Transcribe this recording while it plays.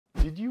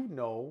Did you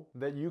know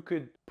that you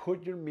could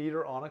put your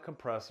meter on a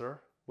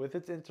compressor with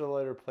its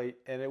insulator plate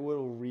and it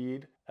will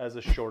read as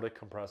a shorted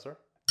compressor?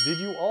 Did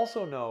you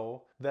also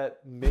know that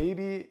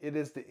maybe it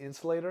is the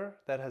insulator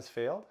that has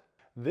failed?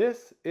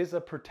 This is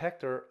a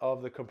protector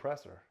of the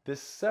compressor.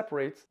 This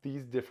separates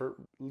these different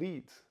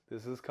leads.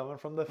 This is coming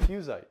from the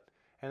fusite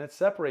and it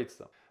separates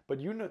them. But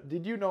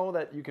did you know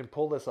that you can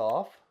pull this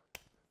off?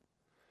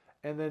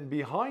 And then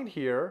behind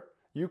here,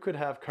 you could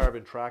have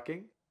carbon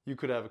tracking. You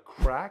could have a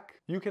crack.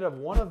 You could have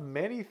one of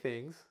many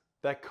things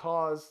that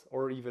cause,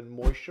 or even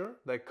moisture,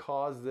 that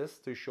cause this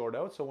to short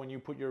out. So when you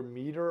put your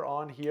meter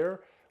on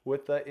here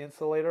with the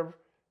insulator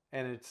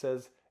and it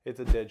says it's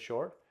a dead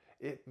short,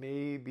 it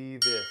may be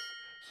this.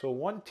 So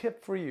one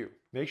tip for you,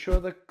 make sure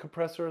the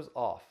compressor is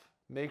off.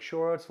 Make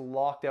sure it's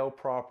locked out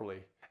properly.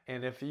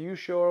 And if you're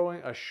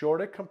showing a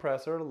shorted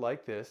compressor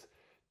like this,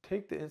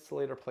 take the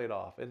insulator plate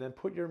off and then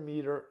put your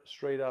meter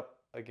straight up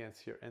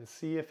against here and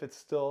see if it's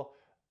still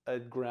a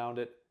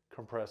grounded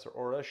compressor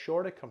or a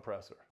shorted compressor.